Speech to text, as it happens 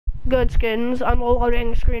good skins. I'm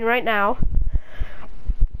loading screen right now.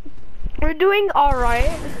 We're doing alright.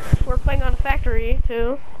 We're playing on factory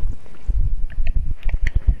too.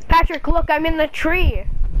 Patrick, look, I'm in the tree.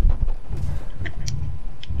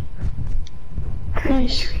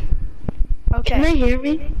 Nice. Okay. Can they hear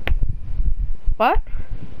me? What?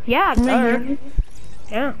 Yeah, Can they hear sir. me?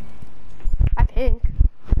 Yeah. I think.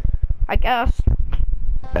 I guess.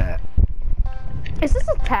 Is this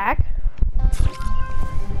attack?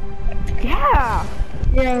 Yeah.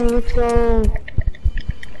 Yeah, let's go.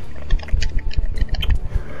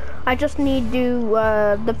 I just need to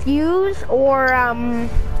defuse or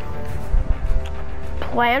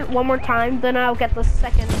plant one more time, then I'll get the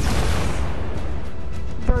second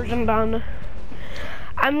version done.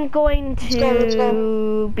 I'm going Let's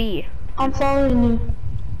go. B. I'm following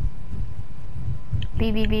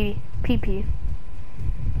you. PP.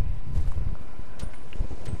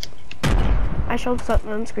 I showed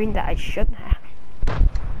something on screen that I shouldn't have.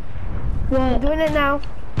 What? I'm doing it now.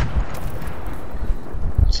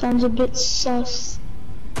 Sounds a bit sus.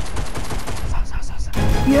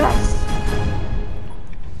 Yes!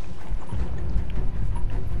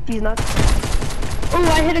 He's nuts. Oh,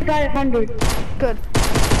 I hit a guy at 100. Good.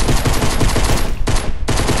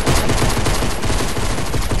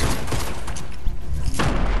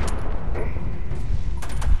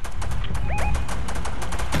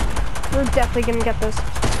 We're definitely gonna get this.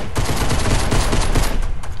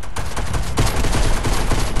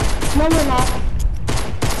 No, we're not.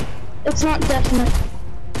 It's not definite.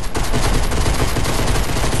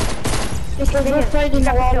 Because we're fighting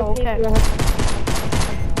a lot of people.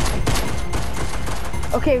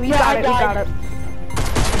 Okay, we got it, we got it.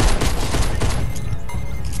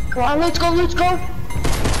 Come on, let's go.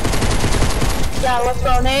 Yeah, let's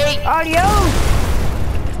go, Nate. Adios!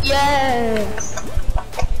 Yes.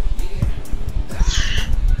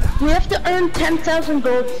 We have to earn 10,000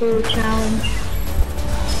 gold for the challenge.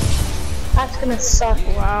 That's gonna suck.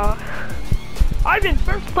 Wow. I'm in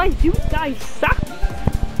first place, you guys suck.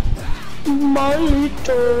 My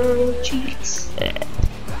little cheeks.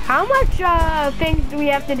 How much things do we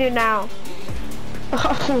have to do now?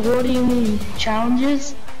 What do you mean?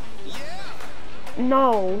 Challenges?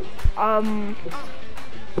 No.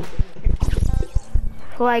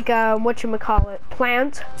 Like whatchamacallit?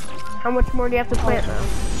 Plant? How much more do you have to plant now?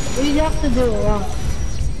 We have to do a lot.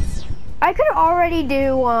 I could already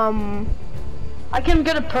do I can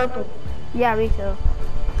get a purple. yeah, me too.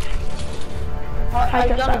 I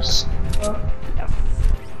guess got so.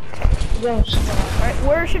 Yes. Alright,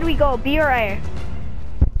 where should we go? B or A?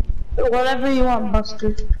 Whatever you want,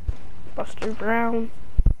 Buster. Buster Brown.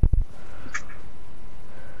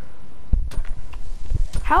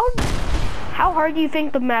 How hard do you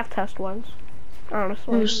think the math test was? It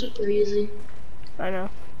Honestly. was super easy. I know.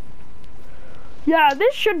 Yeah,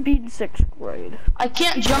 this should be in 6th grade. I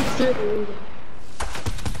can't jump through the window.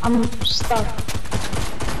 I'm stuck.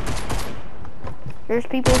 There's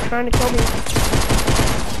people trying to kill me.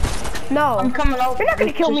 No. I'm coming over. You're not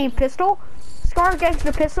gonna kill me, pistol. Scar against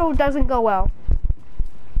the pistol doesn't go well.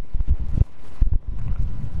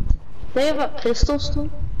 They have a pistol still?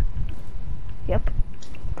 Yep.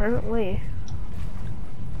 Apparently.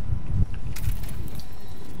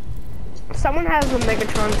 Someone has a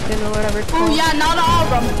Megatron skin or whatever it's Oh called. yeah, not all of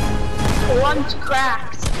them. One's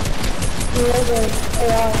cracked.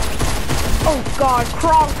 Oh god,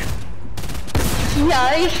 Kronk!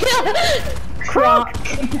 Yeah. Kronk!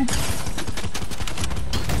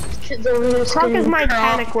 Kronk is my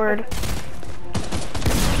panic word.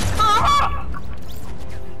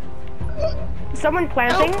 Someone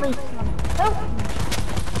planting? Help me. Help me.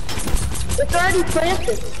 It's already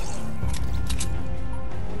planted.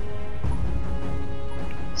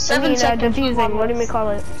 7 seconds. Diffusing, what do we call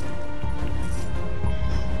it?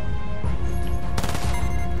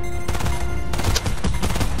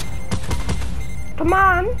 Come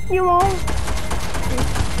on, you won't.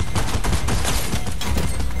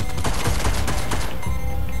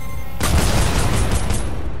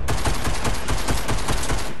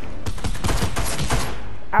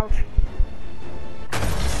 Ouch.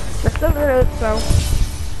 That doesn't hurt, so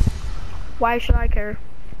why should I care?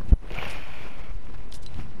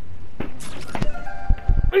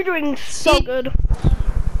 You're doing so good.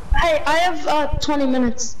 Hey, I have 20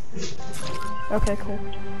 minutes. Okay, cool.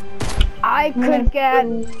 I could get.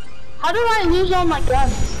 How did I lose all my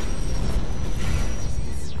guns?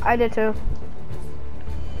 I did too.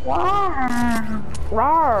 Wow.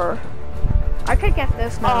 Rawr. I could get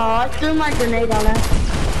this Oh, now. I threw my grenade on it.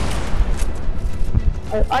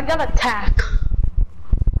 I got attack.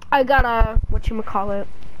 I got a whatchamacallit.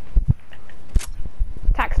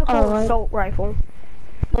 Tactical? full assault rifle.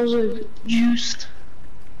 Those are juiced.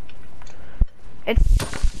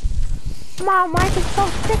 It's... Mom, why is it so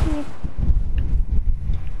sticky?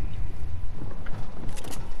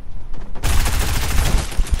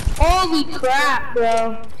 Holy crap,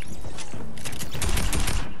 bro.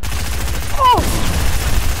 Oh!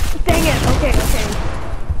 Dang it, okay.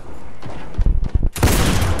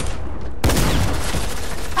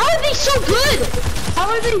 How are they so good? How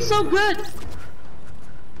are they so good?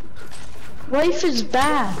 Life is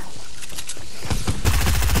bad.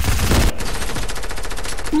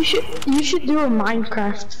 You should do a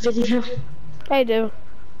Minecraft video. I do.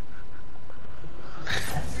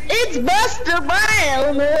 It's Buster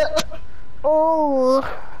Brown. Oh.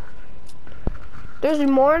 There's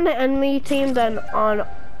more on the enemy team than on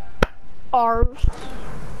ours.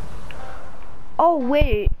 Oh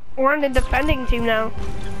wait, we're on the defending team now.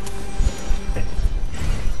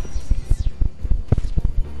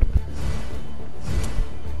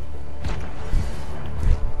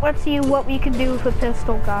 Let's see what we can do with a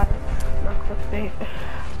pistol, guys. Not clickbait.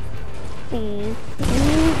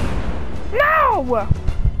 No!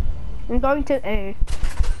 I'm going to A.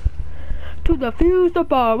 To defuse the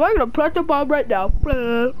bomb. I'm gonna plant the bomb right now.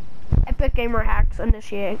 Blah. Epic Gamer Hacks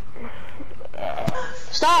initiate.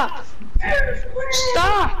 Stop!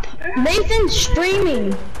 Stop! Nathan's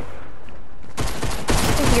streaming.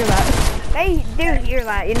 They hear that. They do hear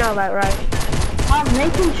that. You know that, right?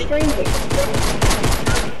 Nathan's streaming.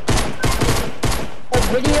 A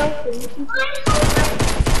video?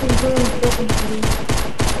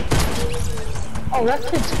 Oh, that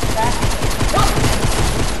kid's back.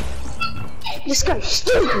 This guy's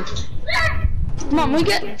stupid. Mom, we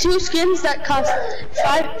get 2 skins that cost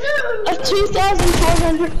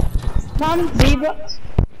 2,400 V-Bucks.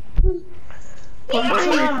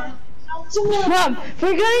 Mom,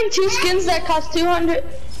 we're getting 2 skins that cost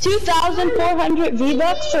 2,400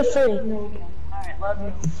 V-Bucks for free. Alright, love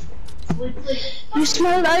you. You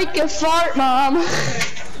smell like a fart, Mom.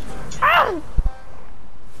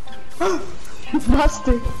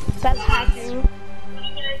 Buster. That's hacking.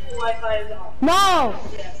 No!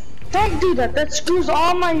 Don't do that. That screws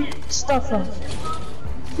all my stuff up.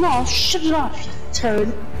 No, shut it off, you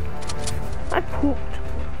turd. I pooped.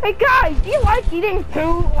 Hey guys, do you like eating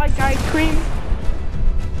poo like ice cream?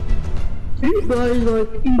 You guys like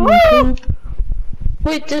eating poop?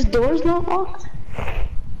 Wait, this door's not locked? I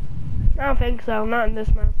don't think so, not in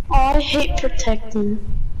this map. Oh, I hate protecting.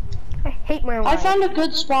 I hate my life. I found a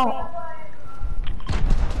good spot.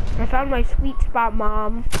 I found my sweet spot,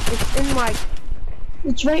 Mom. It's in my...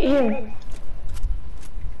 It's right here.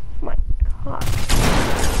 Oh my god.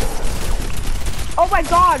 Oh my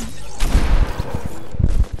god!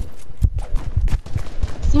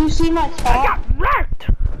 Do you see my spot? I got wrecked!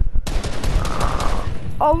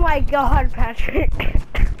 Oh my god, Patrick.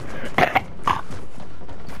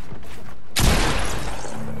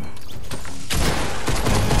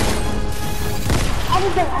 How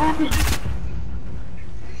did that happen?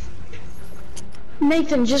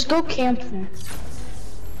 Nathan, just go camp there.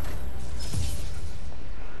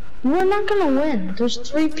 We're not gonna win. There's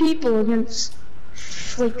 3 people against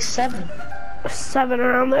like 7. 7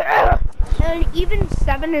 around there. And even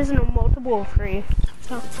 7 isn't a multiple of 3.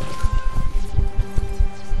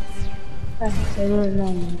 So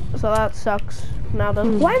that sucks. Now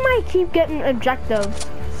then. Why am I keep getting objectives?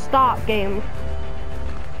 Stop, game.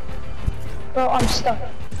 Bro, I'm stuck.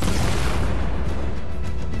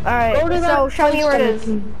 Alright, so show me where it is.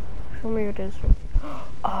 Show me where it is.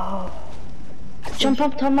 Oh. Jump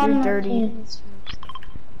up to my dirty.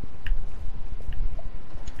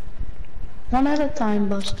 One at a time,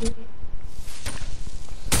 Buster.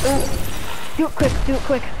 Oh. Do it quick, do it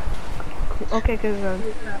quick. Okay, good run.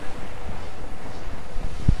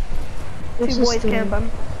 2 boys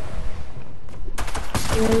camping.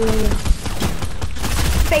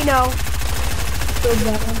 Say no.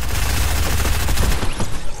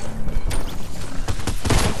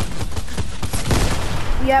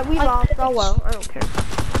 Yeah, we lost. Oh well, I don't care.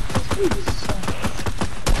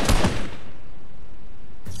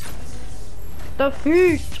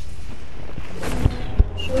 Defeat!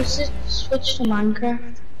 Should we switch to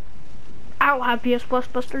Minecraft? I don't have PS Plus,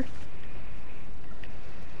 Buster.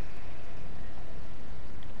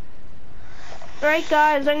 Alright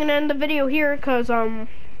guys, I'm gonna end the video here cause No,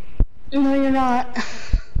 you're not.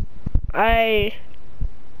 I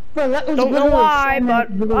Bro, that was don't know why,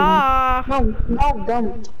 but No,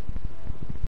 don't.